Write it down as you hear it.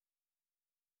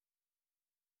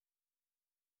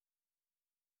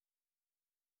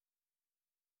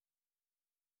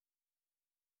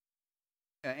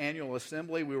annual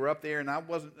assembly. We were up there, and I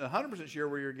wasn't 100% sure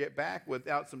we were going to get back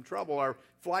without some trouble. Our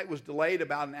flight was delayed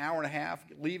about an hour and a half,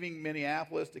 leaving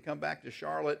Minneapolis to come back to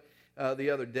Charlotte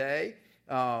the other day.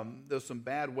 There was some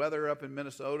bad weather up in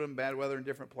Minnesota and bad weather in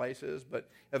different places. But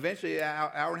eventually,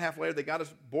 an hour and a half later, they got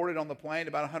us boarded on the plane.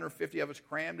 About 150 of us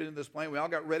crammed into this plane. We all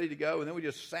got ready to go, and then we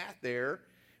just sat there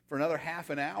for another half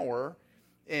an hour.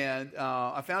 And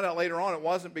I found out later on it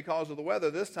wasn't because of the weather.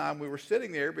 This time we were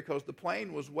sitting there because the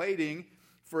plane was waiting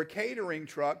for a catering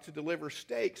truck to deliver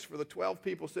steaks for the 12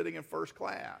 people sitting in first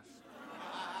class.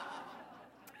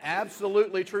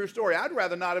 Absolutely true story. I'd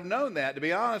rather not have known that, to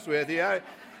be honest with you.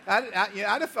 I'd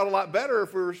have felt a lot better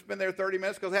if we were spending there 30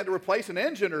 minutes because I had to replace an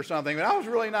engine or something. But I was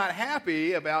really not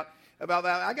happy about that.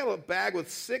 I got a bag with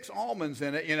 6 almonds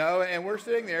in it, and we're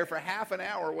sitting there for half an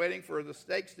hour waiting for the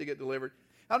steaks to get delivered.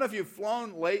 I don't know if you've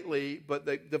flown lately, but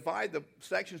they divide the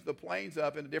sections of the planes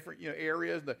up into different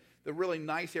areas. The really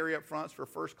nice area up front is for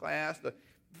first class. The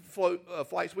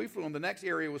flights we flew on, the next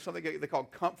area was something they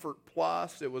called Comfort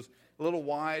Plus. It was a little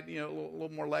wide, a little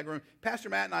more legroom. Pastor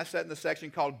Matt and I sat in the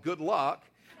section called Good Luck.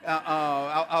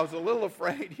 I was a little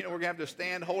afraid, we're going to have to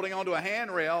stand holding onto a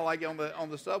handrail like on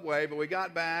the subway, but we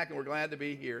got back and we're glad to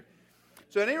be here.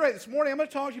 So at any rate, this morning I'm going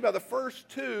to talk to you about the first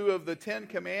 2 of the 10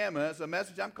 Commandments, a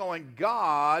message I'm calling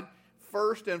God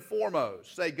First and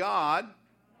Foremost. Say God,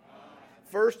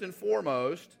 First and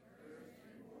Foremost.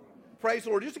 Praise the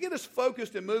Lord. Just to get us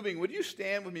focused and moving, would you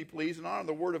stand with me, please, in honor of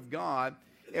the Word of God?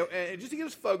 And just to get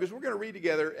us focused, we're going to read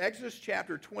together Exodus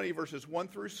chapter 20, verses 1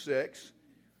 through 6.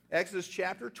 Exodus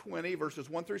chapter 20, verses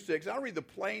 1 through 6. I'll read the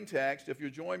plain text if you'll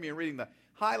join me in reading the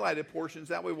highlighted portions.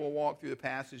 That way we'll walk through the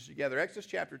passage together. Exodus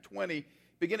chapter 20,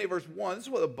 beginning at verse 1. This is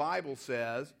what the Bible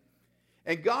says.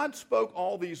 And God spoke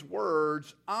all these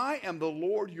words, I am the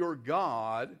Lord your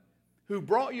God, who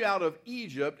brought you out of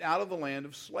Egypt, out of the land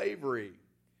of slavery.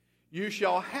 You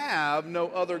shall have no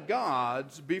other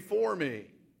gods before me.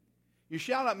 You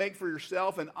shall not make for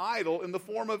yourself an idol in the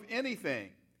form of anything,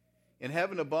 in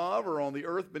heaven above or on the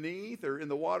earth beneath or in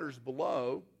the waters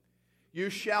below. You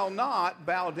shall not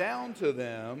bow down to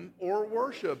them or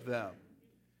worship them.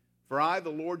 For I, the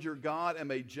Lord your God,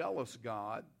 am a jealous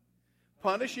God,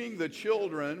 punishing the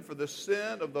children for the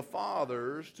sin of the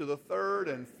fathers to the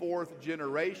 3rd and 4th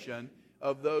generation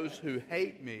of those who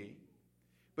hate me,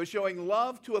 but showing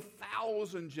love to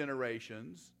 1,000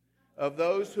 generations of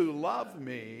those who love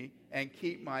me and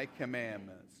keep my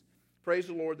commandments. Praise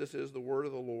the Lord, this is the word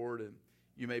of the Lord, and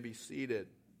you may be seated.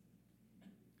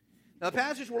 Now, the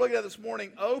passage we're looking at this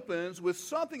morning opens with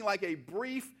something like a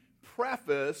brief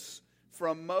preface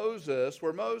from Moses,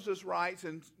 where Moses writes,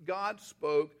 and God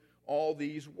spoke all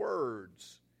these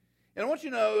words. And I want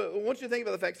you to think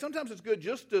about the fact, sometimes it's good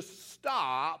just to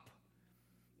stop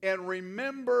and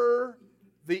remember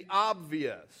the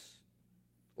obvious.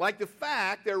 Like the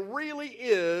fact there really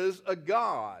is a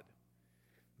God.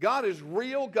 God is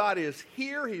real, God is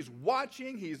here, He's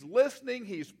watching, He's listening,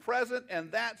 He's present,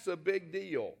 and that's a big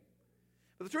deal.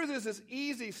 But the truth is, it's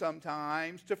easy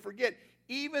sometimes to forget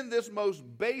even this most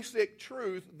basic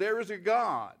truth, there is a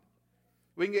God.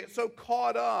 We can get so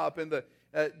caught up in the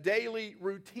daily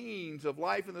routines of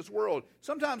life in this world.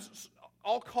 Sometimes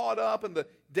all caught up in the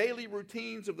daily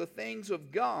routines of the things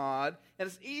of God, and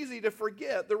it's easy to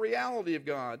forget the reality of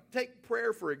God. Take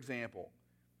prayer, for example.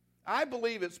 I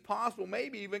believe it's possible,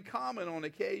 maybe even common on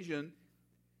occasion,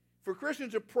 for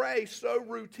Christians to pray so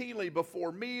routinely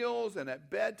before meals and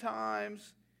at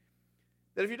bedtimes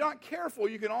that if you're not careful,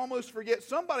 you can almost forget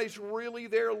somebody's really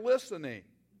there listening.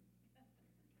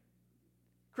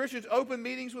 Christians open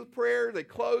meetings with prayer, they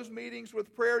close meetings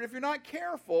with prayer, and if you're not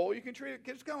careful, you can treat it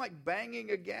just kind of like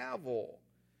banging a gavel.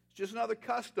 It's just another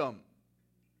custom,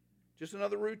 just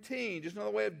another routine, just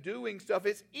another way of doing stuff.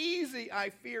 It's easy, I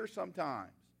fear,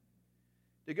 sometimes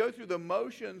to go through the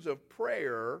motions of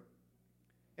prayer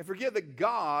and forget that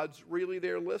God's really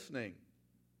there listening.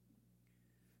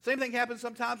 Same thing happens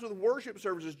sometimes with worship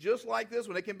services just like this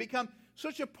one. It can become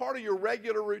such a part of your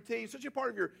regular routine, such a part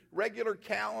of your regular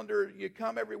calendar. You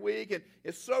come every week, and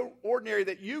it's so ordinary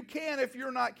that you can, if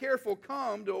you're not careful,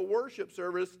 come to a worship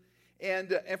service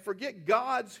and forget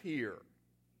God's here.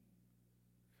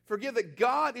 Forget that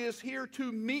God is here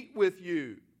to meet with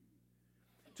you,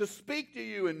 to speak to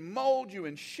you and mold you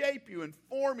and shape you and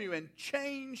form you and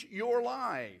change your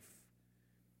life.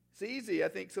 It's easy, I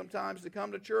think, sometimes to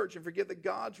come to church and forget that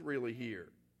God's really here.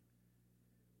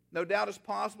 No doubt it's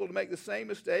possible to make the same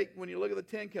mistake when you look at the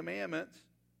 10 Commandments.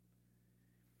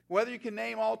 Whether you can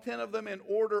name all 10 of them in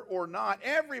order or not,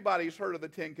 everybody's heard of the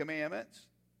 10 Commandments,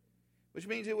 which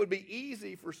means it would be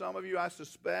easy for some of you, I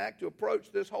suspect, to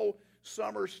approach this whole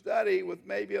summer study with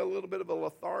maybe a little bit of a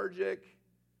lethargic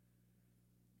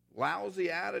lousy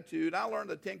attitude. I learned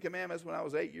the 10 Commandments when I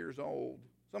was 8 years old.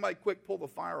 Somebody quick pull the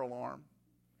fire alarm.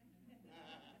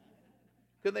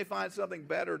 Couldn't they find something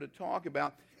better to talk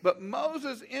about? But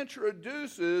Moses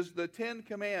introduces the 10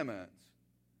 Commandments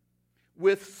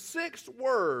with 6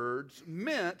 words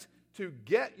meant to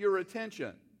get your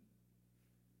attention.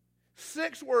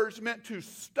 6 words meant to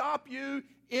stop you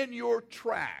in your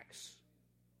tracks.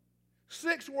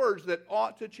 6 words that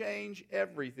ought to change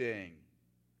everything.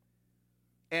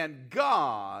 And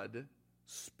God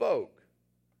spoke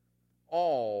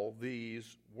all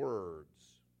these words.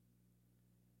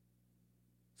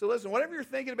 So listen, whatever you're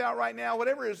thinking about right now,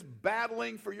 whatever is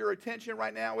battling for your attention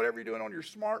right now, whatever you're doing on your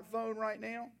smartphone right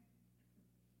now,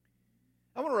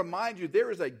 I want to remind you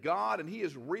there is a God, and He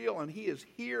is real, and He is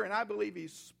here, and I believe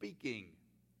He's speaking.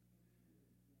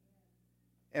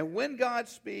 And when God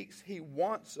speaks, He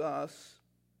wants us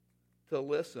to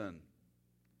listen.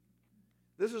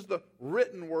 This is the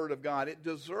written Word of God. It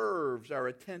deserves our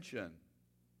attention.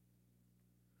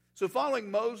 So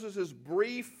following Moses'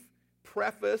 brief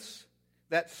preface,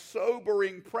 that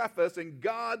sobering preface, and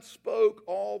God spoke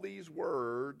all these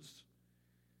words,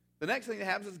 the next thing that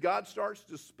happens is God starts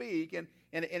to speak, and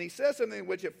He says something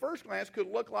which at first glance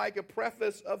could look like a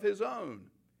preface of His own.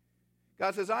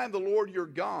 God says, I am the Lord your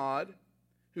God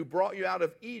who brought you out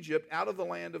of Egypt, out of the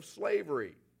land of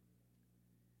slavery.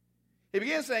 He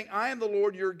begins saying, I am the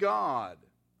Lord your God.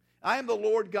 I am the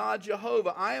Lord God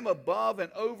Jehovah. I am above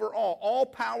and over all. All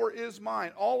power is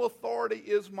mine. All authority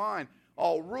is mine.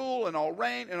 All rule and all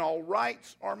reign and all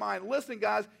rights are mine. Listen,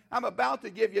 guys, I'm about to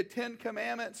give you 10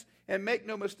 commandments, and make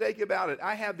no mistake about it.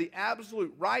 I have the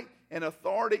absolute right and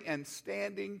authority and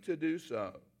standing to do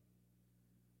so.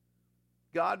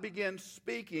 God begins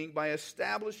speaking by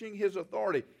establishing His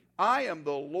authority. I am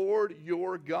the Lord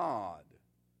your God.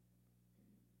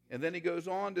 And then He goes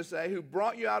on to say, who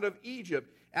brought you out of Egypt,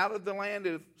 out of the land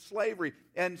of slavery.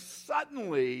 And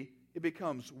suddenly it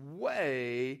becomes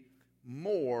way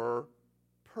more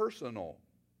personal.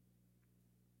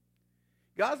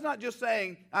 God's not just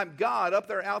saying, I'm God up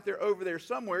there, out there, over there,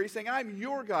 somewhere. He's saying, I'm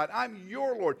your God. I'm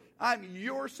your Lord. I'm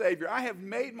your Savior. I have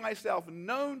made myself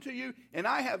known to you, and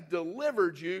I have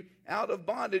delivered you out of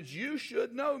bondage. You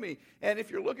should know me. And if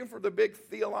you're looking for the big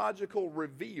theological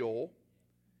reveal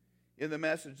in the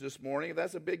message this morning, if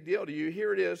that's a big deal to you,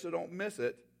 here it is, so don't miss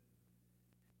it.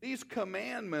 These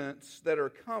commandments that are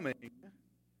coming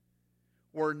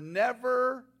were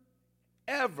never,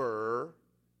 ever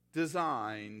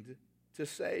designed to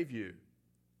save you.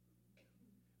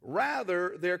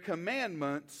 Rather, they're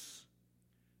commandments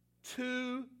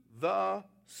to the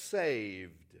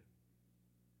saved.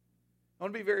 I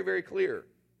want to be very, very clear.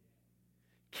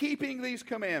 Keeping these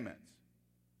commandments,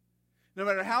 no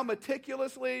matter how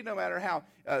meticulously, no matter how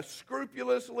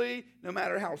scrupulously, no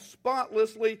matter how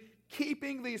spotlessly,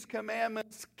 keeping these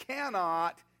commandments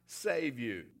cannot save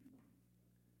you.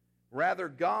 Rather,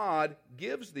 God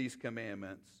gives these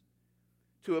commandments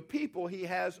to a people He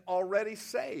has already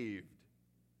saved,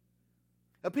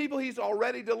 a people He's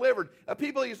already delivered, a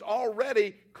people He's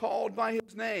already called by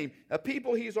His name, a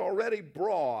people He's already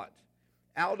brought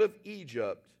out of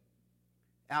Egypt,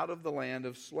 out of the land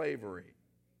of slavery.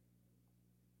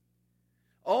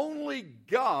 Only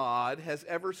God has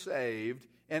ever saved,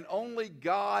 and only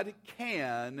God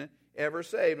can ever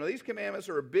save. Now, these commandments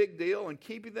are a big deal, and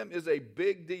keeping them is a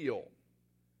big deal.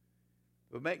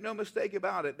 But make no mistake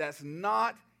about it, that's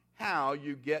not how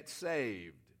you get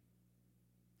saved.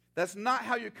 That's not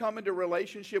how you come into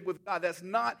relationship with God. That's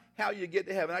not how you get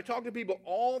to heaven. I talk to people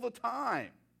all the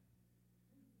time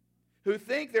who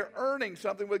think they're earning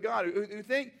something with God, who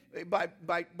think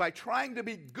by trying to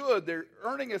be good, they're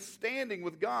earning a standing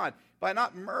with God. By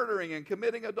not murdering and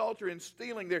committing adultery and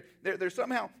stealing, they're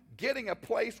somehow getting a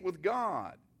place with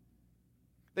God.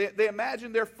 They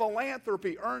imagine their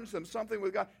philanthropy earns them something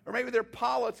with God. Or maybe their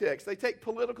politics. They take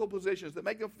political positions that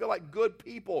make them feel like good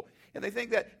people, and they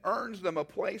think that earns them a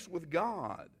place with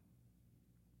God.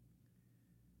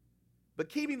 But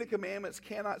keeping the commandments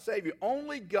cannot save you.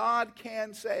 Only God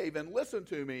can save. And listen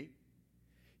to me,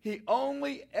 He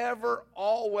only ever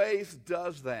always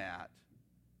does that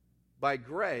by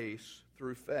grace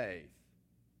through faith.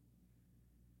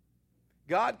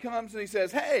 God comes and He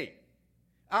says, hey,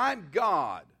 I'm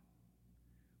God.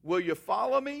 Will you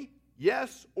follow me?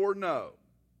 Yes or no?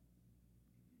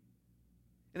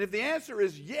 And if the answer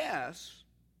is yes,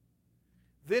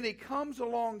 then He comes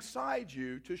alongside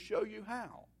you to show you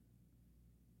how.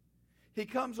 He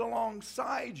comes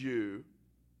alongside you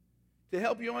to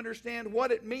help you understand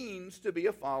what it means to be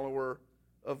a follower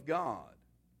of God.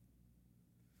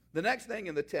 The next thing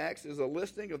in the text is a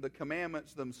listing of the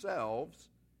commandments themselves.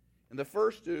 And the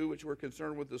first two, which we're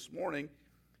concerned with this morning,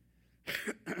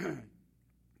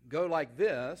 go like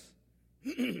this.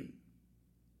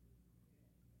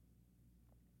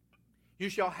 You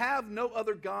shall have no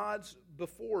other gods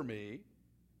before me,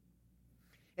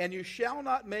 and you shall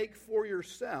not make for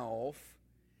yourself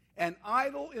an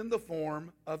idol in the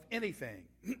form of anything,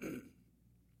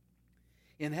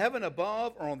 in heaven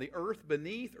above, or on the earth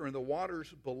beneath, or in the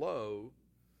waters below.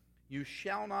 You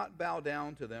shall not bow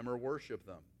down to them or worship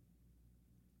them.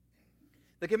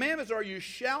 The commandments are, you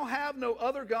shall have no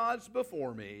other gods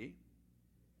before me,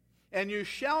 and you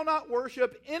shall not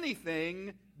worship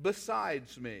anything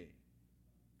besides me.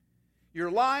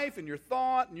 Your life and your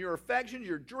thought and your affections,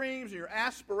 your dreams and your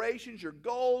aspirations, your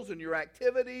goals and your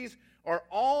activities are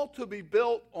all to be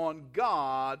built on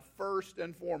God first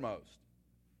and foremost.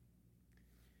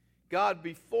 God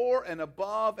before and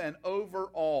above and over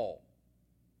all.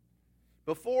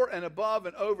 Before and above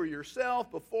and over yourself,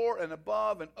 before and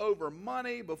above and over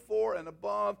money, before and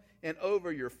above and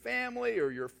over your family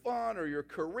or your fun or your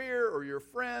career or your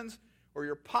friends or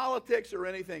your politics or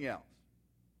anything else.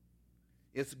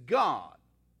 It's God,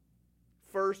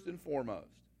 first and foremost.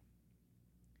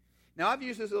 Now, I've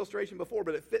used this illustration before,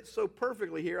 but it fits so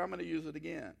perfectly here, I'm going to use it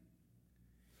again.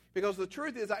 Because the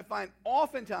truth is, I find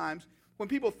oftentimes when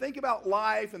people think about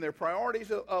life and their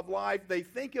priorities of life, they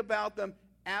think about them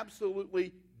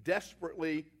absolutely,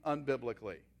 desperately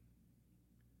unbiblically.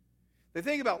 They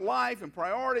think about life and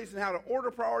priorities and how to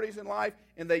order priorities in life,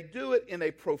 and they do it in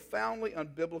a profoundly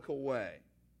unbiblical way.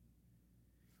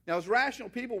 Now, as rational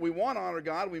people, we want to honor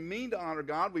God. We mean to honor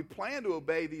God. We plan to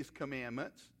obey these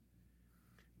commandments.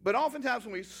 But oftentimes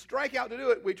when we strike out to do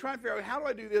it, we try and figure out, how do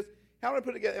I do this? How do I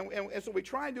put it together? And so we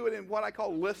try and do it in what I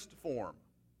call list form.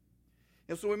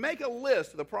 And so we make a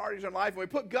list of the priorities in life, and we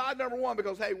put God number one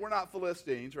because, hey, we're not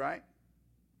Philistines, right?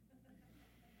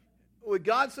 Well,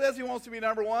 God says he wants to be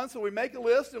number one, so we make a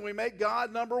list and we make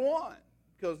God number one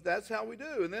because that's how we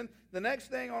do. And then the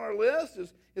next thing on our list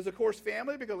is of course,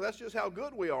 family, because that's just how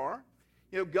good we are.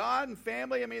 You know, God and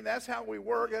family, I mean, that's how we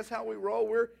work. That's how we roll.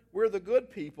 We're the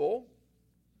good people.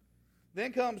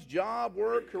 Then comes job,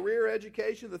 work, career,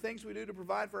 education, the things we do to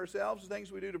provide for ourselves, the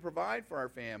things we do to provide for our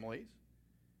families.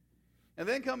 And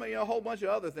then come a whole bunch of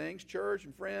other things, church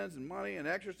and friends and money and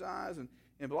exercise and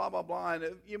blah, blah, blah.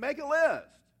 And you make a list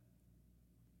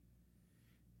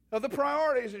of the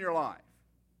priorities in your life,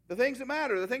 the things that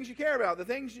matter, the things you care about, the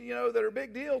things, that are a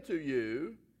big deal to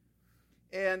you.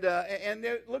 And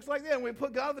it looks like that. And we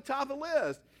put God at the top of the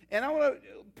list. And I want to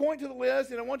point to the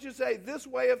list, and I want you to say this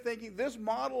way of thinking, this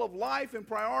model of life and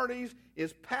priorities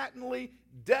is patently,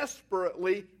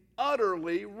 desperately,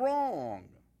 utterly wrong.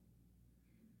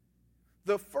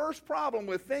 The first problem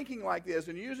with thinking like this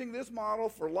and using this model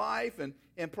for life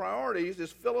and priorities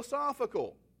is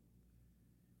philosophical.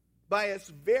 By its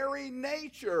very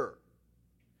nature,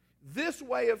 this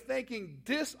way of thinking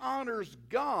dishonors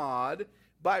God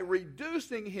by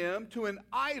reducing him to an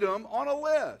item on a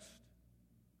list.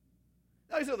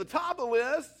 Now, he's at the top of the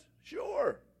list,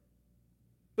 sure.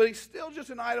 But he's still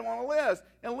just an item on a list.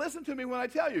 And listen to me when I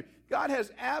tell you, God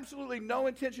has absolutely no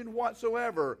intention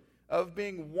whatsoever of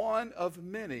being one of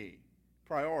many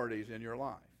priorities in your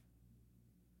life.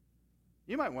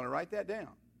 You might want to write that down.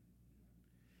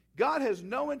 God has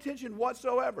no intention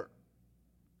whatsoever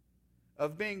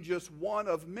of being just one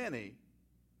of many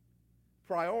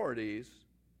priorities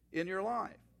in your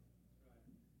life.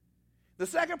 The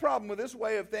second problem with this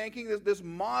way of thinking, this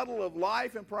model of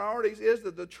life and priorities, is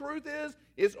that the truth is,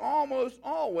 it's almost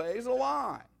always a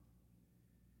lie.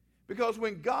 Because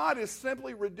when God is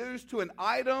simply reduced to an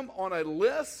item on a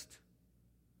list,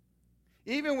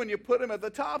 even when you put him at the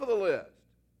top of the list,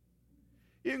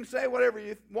 you can say whatever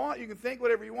you want, you can think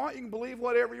whatever you want, you can believe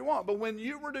whatever you want. But when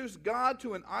you reduce God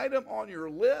to an item on your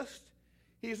list,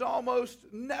 he's almost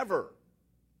never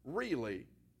really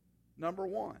number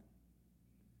one.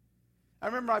 I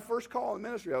remember my first call in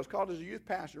ministry. I was called as a youth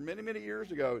pastor many, many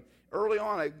years ago. Early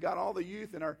on, I got all the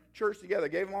youth in our church together. I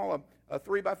gave them all a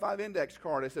 3x5 index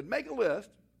card. I said, make a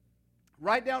list.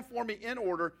 Write down for me in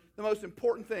order the most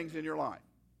important things in your life.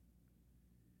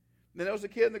 And then there was a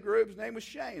kid in the group. His name was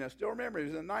Shane. I still remember. He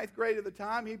was in the 9th grade at the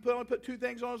time. He only put 2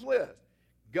 things on his list,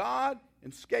 God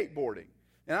and skateboarding.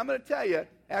 And I'm going to tell you,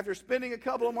 after spending a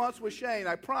couple of months with Shane,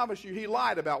 I promise you he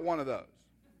lied about one of those.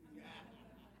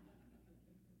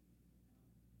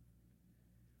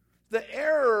 The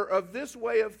error of this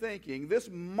way of thinking, this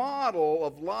model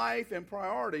of life and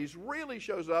priorities, really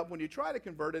shows up when you try to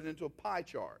convert it into a pie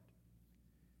chart.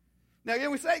 Now,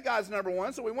 again, we say God's number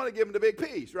one, so we want to give him the big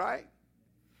piece, right?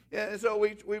 And so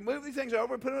we move these things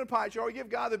over, we put them in a pie chart, we give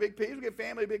God the big piece, we give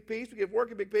family a big piece, we give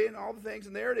work a big piece, and all the things,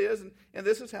 and there it is, and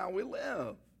this is how we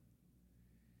live.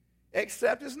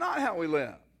 Except it's not how we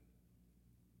live.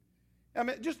 I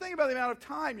mean, just think about the amount of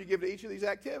time you give to each of these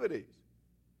activities.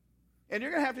 And you're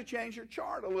going to have to change your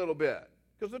chart a little bit.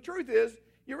 Because the truth is,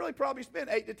 you really probably spend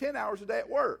 8 to 10 hours a day at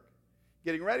work.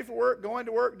 Getting ready for work, going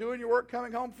to work, doing your work,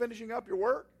 coming home, finishing up your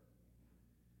work.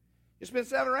 You spend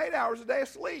 7 or 8 hours a day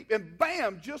asleep. And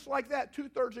bam, just like that,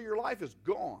 2/3 of your life is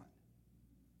gone.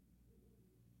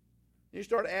 You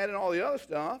start adding all the other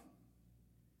stuff.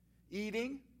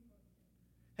 Eating,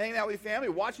 hanging out with your family,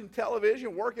 watching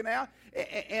television, working out,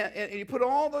 and you put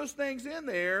all those things in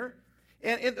there,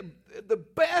 and in the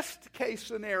best case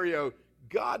scenario,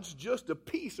 God's just a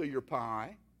piece of your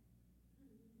pie.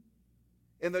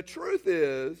 And the truth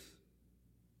is,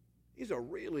 He's a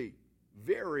really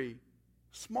very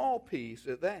small piece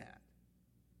at that.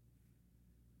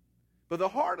 But the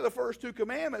heart of the first 2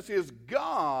 commandments is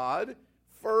God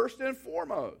first and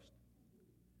foremost.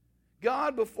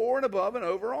 God before and above and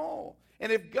over all.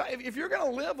 And if you're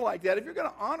going to live like that, if you're going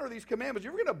to honor these commandments,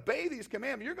 if you're going to obey these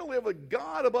commandments, you're going to live with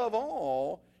God above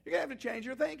all, you're going to have to change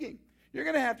your thinking. You're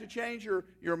going to have to change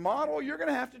your model. You're going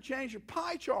to have to change your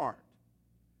pie chart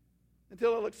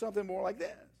until it looks something more like this.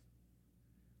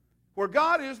 Where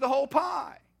God is the whole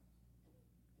pie.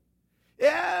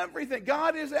 Everything.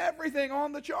 God is everything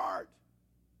on the chart.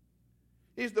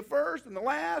 He's the first and the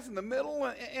last and the middle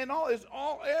and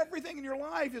everything in your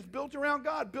life is built around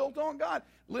God, built on God.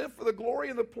 Live for the glory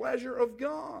and the pleasure of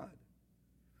God.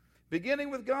 Beginning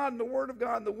with God and the Word of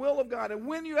God and the will of God. And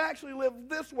when you actually live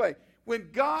this way, when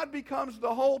God becomes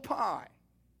the whole pie,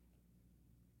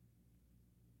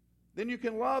 then you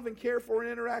can love and care for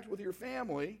and interact with your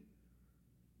family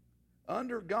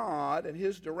under God and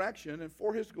His direction and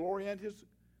for His glory and His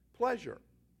pleasure.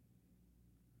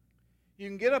 You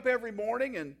can get up every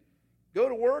morning and go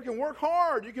to work and work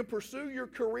hard. You can pursue your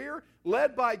career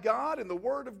led by God and the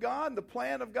Word of God and the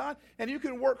plan of God. And you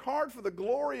can work hard for the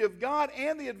glory of God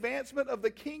and the advancement of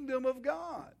the kingdom of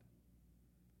God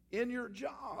in your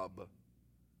job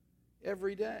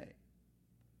every day.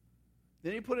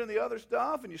 Then you put in the other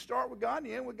stuff and you start with God and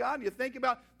you end with God and you think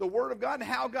about the Word of God and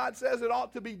how God says it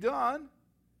ought to be done.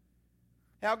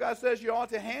 How God says you ought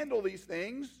to handle these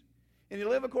things. And you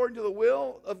live according to the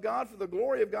will of God for the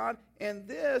glory of God. And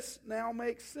this now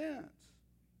makes sense.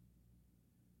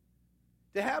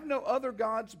 To have no other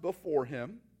gods before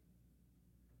Him.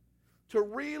 To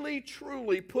really,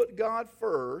 truly put God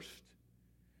first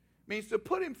means to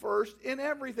put Him first in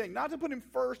everything. Not to put Him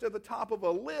first at the top of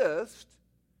a list,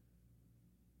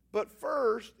 but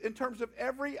first in terms of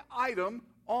every item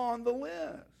on the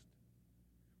list.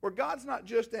 Where God's not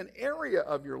just an area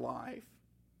of your life,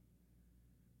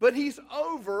 but He's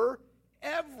over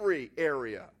every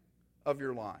area of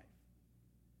your life.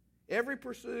 Every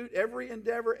pursuit, every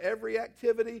endeavor, every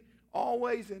activity,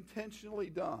 always intentionally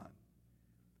done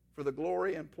for the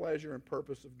glory and pleasure and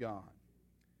purpose of God.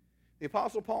 The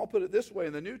Apostle Paul put it this way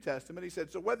in the New Testament. He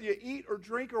said, so whether you eat or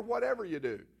drink or whatever you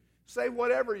do, say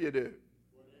whatever you do.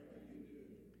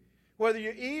 Whether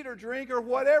you eat or drink or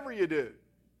whatever you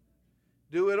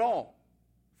do it all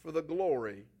for the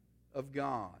glory of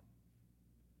God.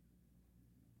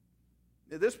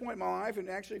 At this point in my life, and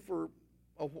actually for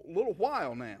a little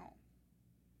while now,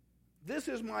 this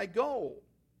is my goal.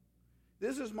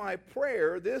 This is my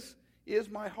prayer. This is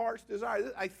my heart's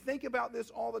desire. I think about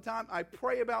this all the time. I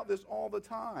pray about this all the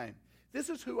time. This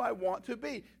is who I want to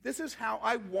be. This is how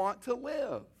I want to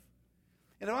live.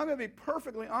 And if I'm going to be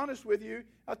perfectly honest with you,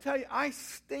 I'll tell you, I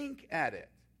stink at it.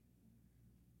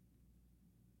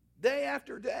 Day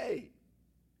after day.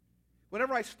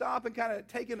 Whenever I stop and kind of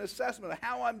take an assessment of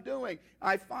how I'm doing,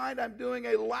 I find I'm doing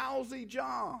a lousy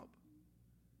job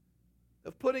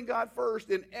of putting God first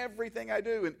in everything I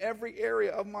do, in every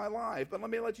area of my life. But let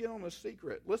me let you in on a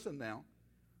secret. Listen now,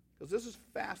 because this is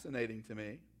fascinating to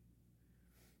me.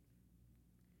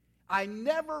 I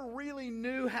never really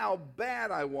knew how bad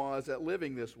I was at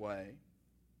living this way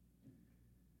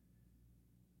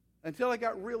until I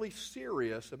got really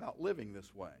serious about living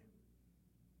this way.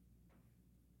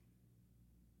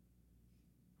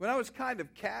 When I was kind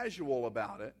of casual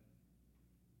about it,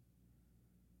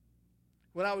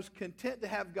 when I was content to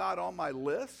have God on my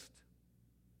list,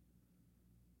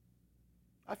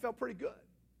 I felt pretty good.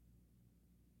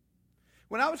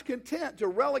 When I was content to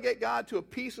relegate God to a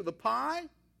piece of the pie,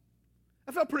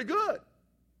 I felt pretty good.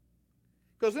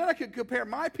 Because then I could compare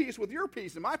my piece with your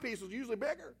piece, and my piece was usually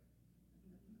bigger.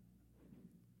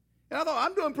 And I thought,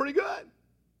 I'm doing pretty good.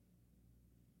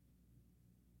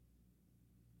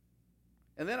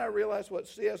 And then I realized what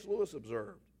C.S. Lewis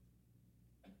observed.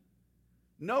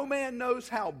 No man knows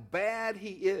how bad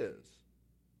he is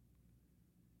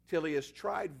till he has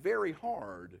tried very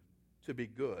hard to be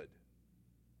good.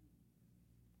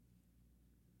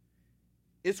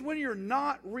 It's when you're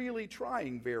not really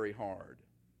trying very hard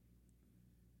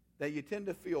that you tend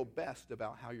to feel best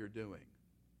about how you're doing.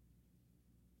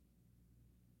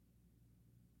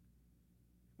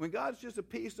 When God's just a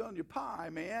piece on your pie,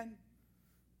 man,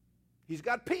 He's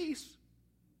got peace.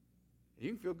 You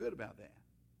can feel good about that.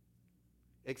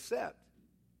 Except,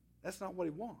 that's not what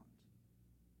He wants.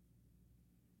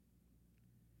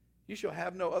 You shall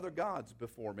have no other gods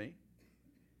before me.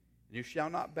 You shall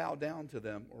not bow down to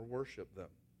them or worship them.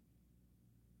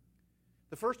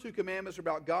 The first two commandments are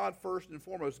about God first and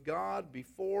foremost. God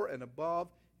before and above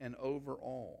and over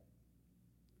all.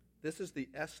 This is the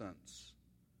essence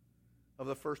of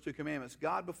the first two commandments.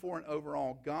 God before and over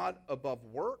all. God above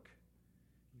work.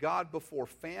 God before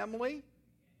family.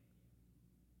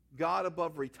 God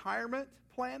above retirement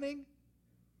planning.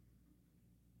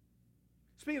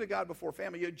 Speaking of God before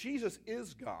family, Jesus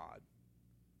is God.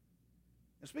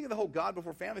 And speaking of the whole God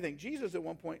before family thing, Jesus at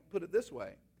one point put it this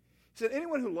way. He said,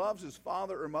 anyone who loves his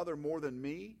father or mother more than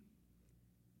me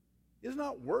is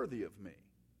not worthy of me.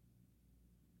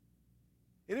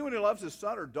 Anyone who loves his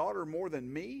son or daughter more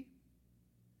than me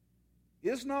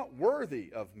is not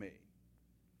worthy of me.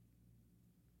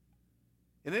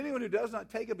 And anyone who does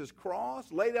not take up his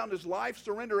cross, lay down his life,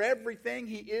 surrender everything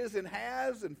he is and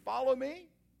has, and follow me,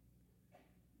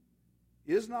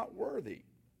 is not worthy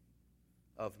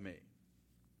of me.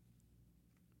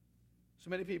 So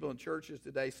many people in churches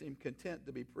today seem content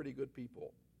to be pretty good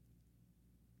people.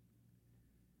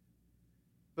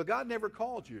 But God never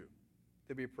called you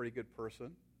to be a pretty good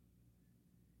person.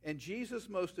 And Jesus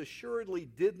most assuredly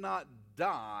did not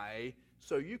die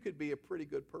so you could be a pretty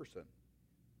good person.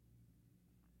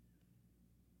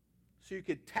 So you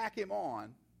could tack him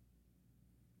on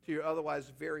to your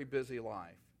otherwise very busy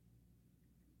life.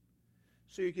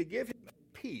 So you could give him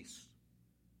peace,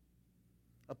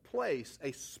 a place,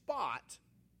 a spot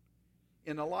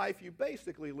in a life you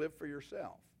basically live for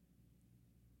yourself.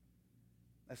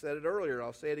 I said it earlier,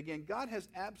 I'll say it again. God has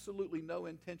absolutely no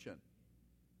intention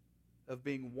of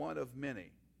being one of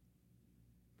many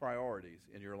priorities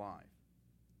in your life.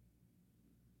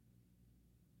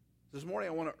 This morning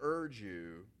I want to urge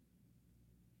you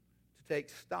to take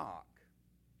stock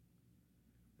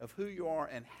of who you are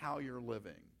and how you're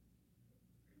living,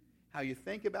 how you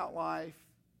think about life,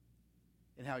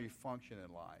 and how you function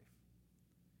in life.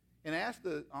 And ask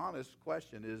the honest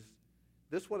question, is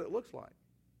this what it looks like?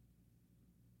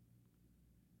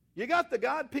 You got the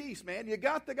God piece, man. You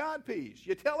got the God piece.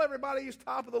 You tell everybody he's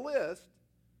top of the list,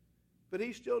 but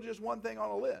he's still just one thing on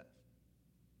a list.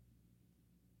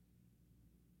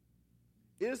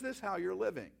 Is this how you're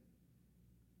living?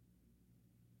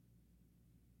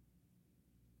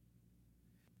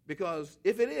 Because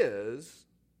if it is,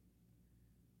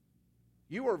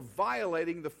 you are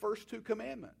violating the first two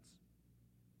commandments.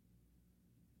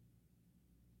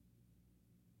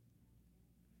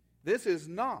 This is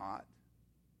not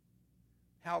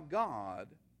how God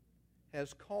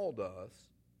has called us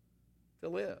to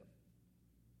live.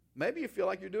 Maybe you feel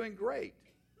like you're doing great.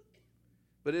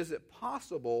 But is it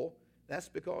possible that's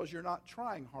because you're not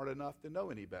trying hard enough to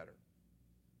know any better?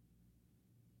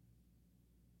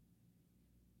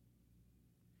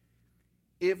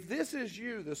 If this is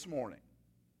you this morning,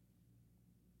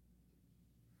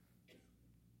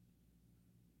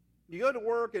 you go to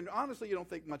work and honestly you don't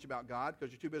think much about God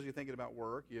because you're too busy thinking about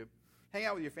work. You hang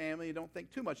out with your family, you don't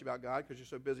think too much about God because you're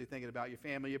so busy thinking about your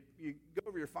family. You go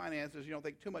over your finances, you don't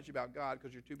think too much about God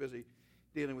because you're too busy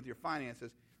dealing with your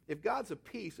finances. If God's a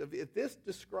piece of, if this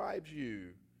describes you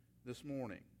this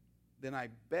morning, then I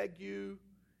beg you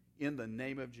in the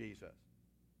name of Jesus,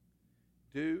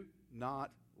 do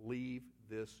not leave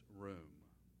this room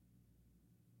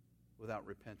without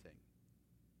repenting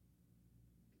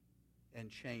and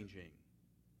changing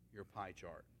your pie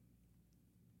chart.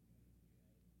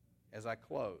 As I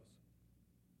close,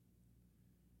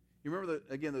 you remember,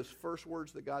 again, those first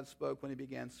words that God spoke when he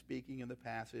began speaking in the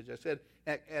passage? I said,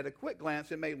 at a quick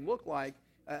glance, it may look like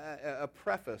a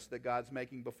preface that God's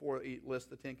making before he lists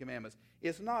the Ten Commandments.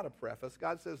 It's not a preface.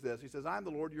 God says this. He says, I'm the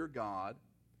Lord your God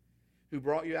who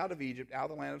brought you out of Egypt,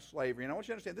 out of the land of slavery. And I want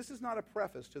you to understand, this is not a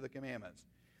preface to the commandments.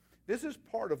 This is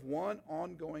part of one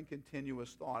ongoing,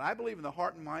 continuous thought. I believe in the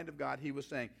heart and mind of God, he was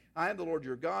saying, I am the Lord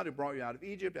your God who brought you out of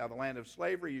Egypt, out of the land of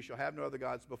slavery. You shall have no other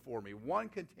gods before me. One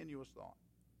continuous thought.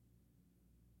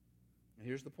 And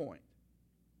here's the point.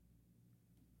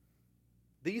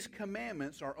 These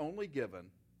commandments are only given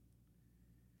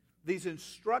These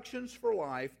instructions for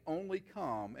life only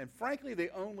come, and frankly, they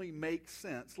only make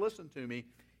sense, listen to me,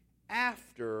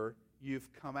 after you've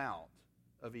come out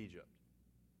of Egypt.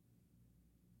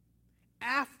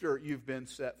 After you've been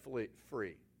set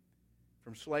free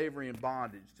from slavery and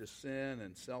bondage to sin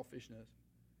and selfishness.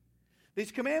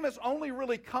 These commandments only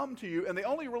really come to you, and they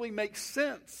only really make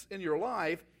sense in your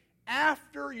life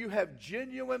after you have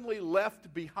genuinely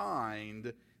left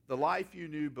behind the life you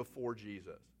knew before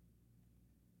Jesus.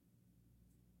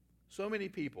 So many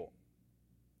people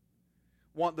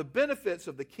want the benefits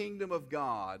of the kingdom of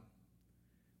God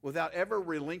without ever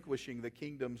relinquishing the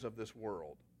kingdoms of this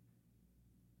world.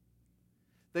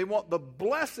 They want the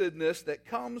blessedness that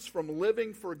comes from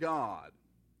living for God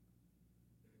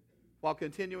while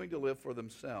continuing to live for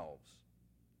themselves.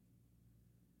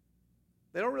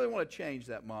 They don't really want to change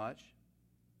that much.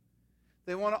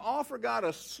 They want to offer God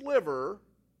a sliver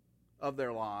of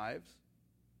their lives.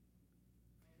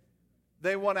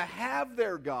 They want to have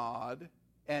their God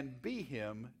and be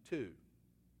Him too.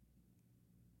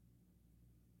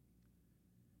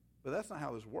 But that's not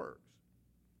how this works.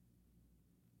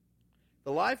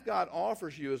 The life God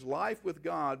offers you is life with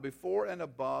God before and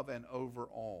above and over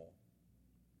all.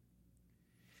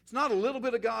 It's not a little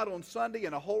bit of God on Sunday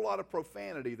and a whole lot of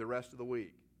profanity the rest of the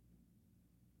week.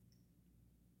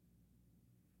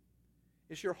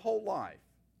 It's your whole life,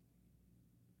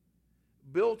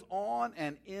 built on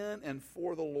and in and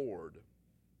for the Lord.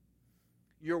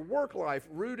 Your work life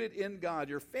rooted in God.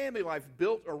 Your family life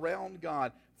built around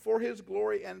God for His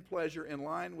glory and pleasure in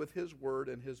line with His word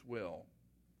and His will.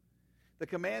 The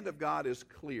command of God is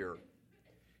clear.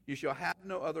 You shall have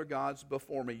no other gods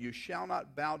before me. You shall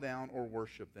not bow down or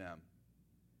worship them.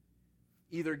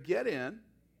 Either get in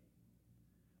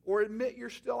or admit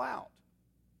you're still out.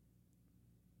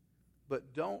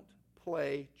 But don't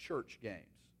play church games.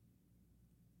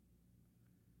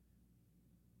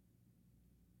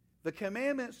 The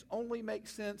commandments only make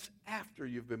sense after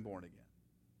you've been born again,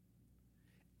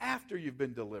 after you've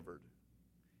been delivered,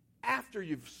 after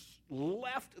you've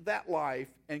left that life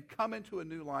and come into a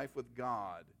new life with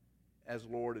God as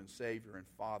Lord and Savior and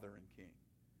Father and King.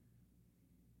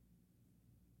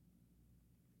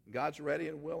 God's ready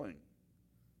and willing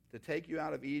to take you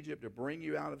out of Egypt, to bring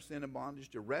you out of sin and bondage,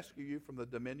 to rescue you from the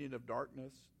dominion of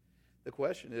darkness. The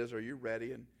question is, are you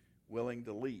ready and willing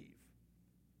to leave?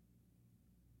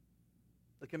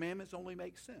 The commandments only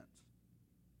make sense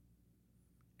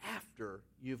after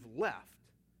you've left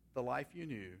the life you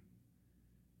knew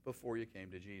before you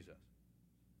came to Jesus.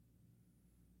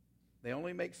 They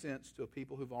only make sense to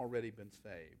people who've already been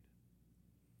saved,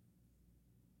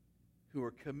 who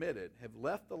are committed, have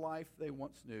left the life they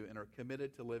once knew, and are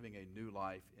committed to living a new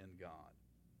life in God.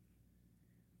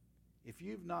 If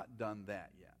you've not done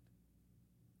that yet,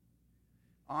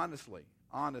 honestly,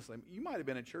 you might have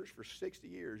been in church for 60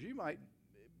 years. You might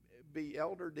be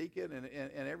elder, deacon,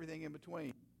 and everything in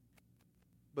between.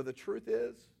 But the truth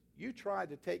is, you tried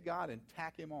to take God and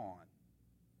tack Him on.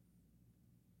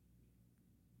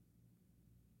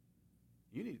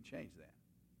 You need to change that.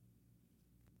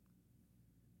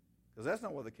 Because that's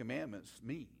not what the commandments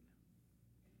mean.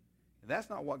 And that's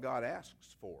not what God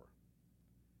asks for.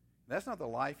 That's not the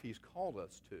life He's called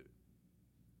us to.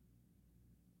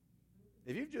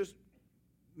 If you've just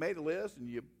made a list and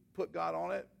you put God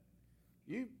on it,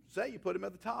 you say you put Him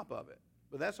at the top of it,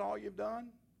 but that's all you've done,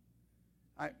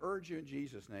 I urge you in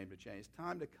Jesus' name to change. It's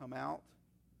time to come out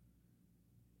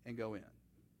and go in.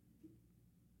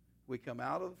 We come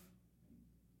out of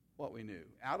what we knew,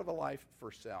 out of a life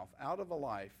for self, out of a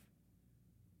life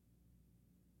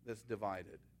that's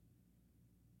divided,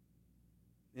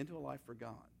 into a life for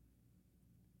God.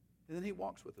 And then He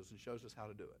walks with us and shows us how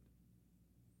to do it.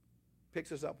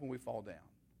 Picks us up when we fall down.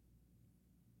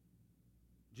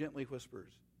 Gently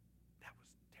whispers, "That was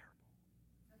terrible,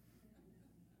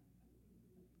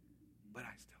 but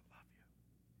I still love you.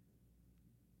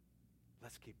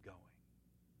 Let's keep going."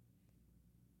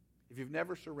 If you've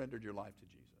never surrendered your life to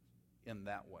Jesus in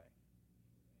that way,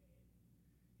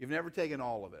 you've never taken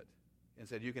all of it and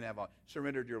said you can have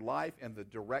surrendered your life and the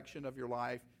direction of your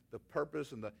life, the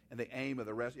purpose and the aim of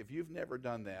the rest. If you've never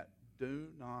done that,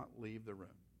 do not leave the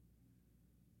room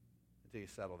until you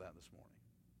settle that this morning.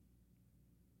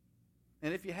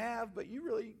 And if you have, but you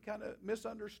really kind of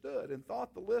misunderstood and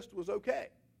thought the list was okay,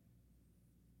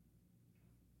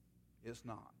 it's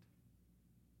not.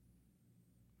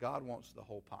 God wants the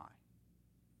whole pie.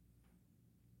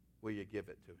 Will you give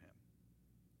it to Him?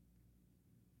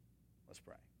 Let's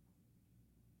pray.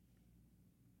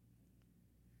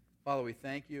 Father, we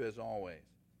thank You as always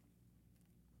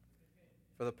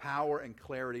for the power and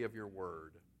clarity of Your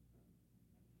word.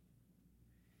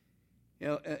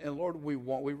 And Lord, we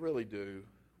really do.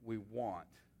 We want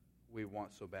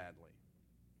so badly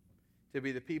to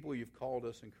be the people you've called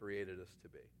us and created us to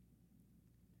be.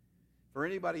 For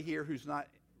anybody here who's not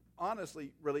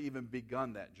honestly really even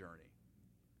begun that journey,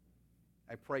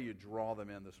 I pray you draw them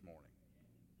in this morning.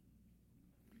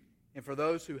 And for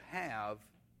those who have,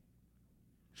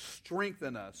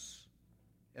 strengthen us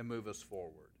and move us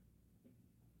forward.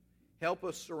 Help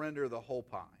us surrender the whole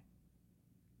pie.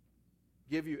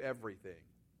 Give you everything.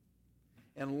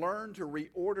 And learn to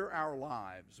reorder our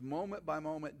lives moment by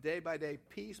moment, day by day,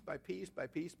 piece by piece by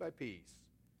piece by piece,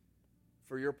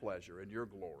 for your pleasure and your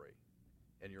glory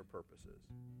and your purposes.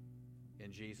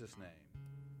 In Jesus' name,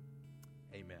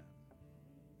 amen.